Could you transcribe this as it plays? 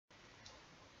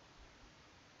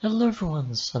Hello everyone,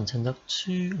 this is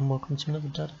Up2 and welcome to another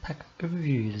Datapack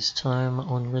Overview, this time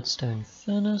on Redstone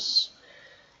Furnace,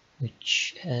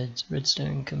 which adds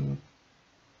redstone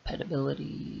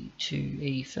compatibility to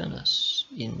a furnace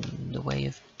in the way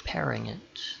of powering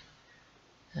it.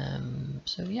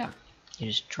 So yeah, you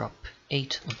just drop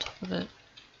 8 on top of it,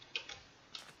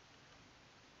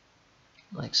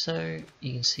 like so.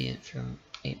 You can see it from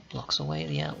 8 blocks away,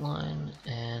 the outline,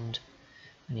 and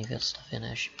when you've got stuff in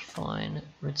it, it should be fine.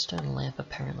 Redstone Lamp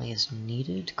apparently is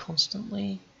needed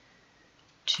constantly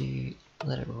to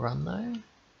let it run though,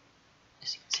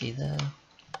 as you can see there.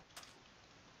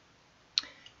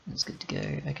 It's good to go.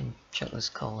 I can chuck this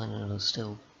coal in and it'll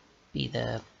still be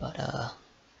there, but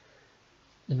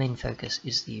the main focus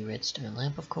is the redstone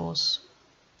lamp, of course.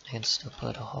 I can still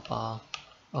put a hotbar,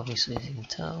 obviously, as you can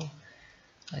tell.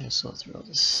 I can sort through all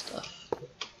this stuff.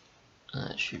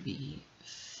 That should be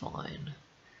fine.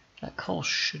 That coal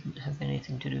shouldn't have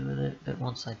anything to do with it, but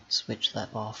once I switch that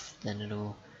off, then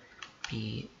it'll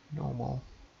be normal.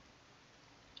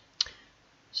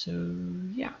 So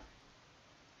yeah,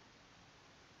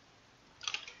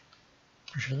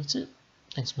 pretty sure that's it.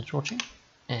 Thanks so much for watching,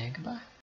 and goodbye.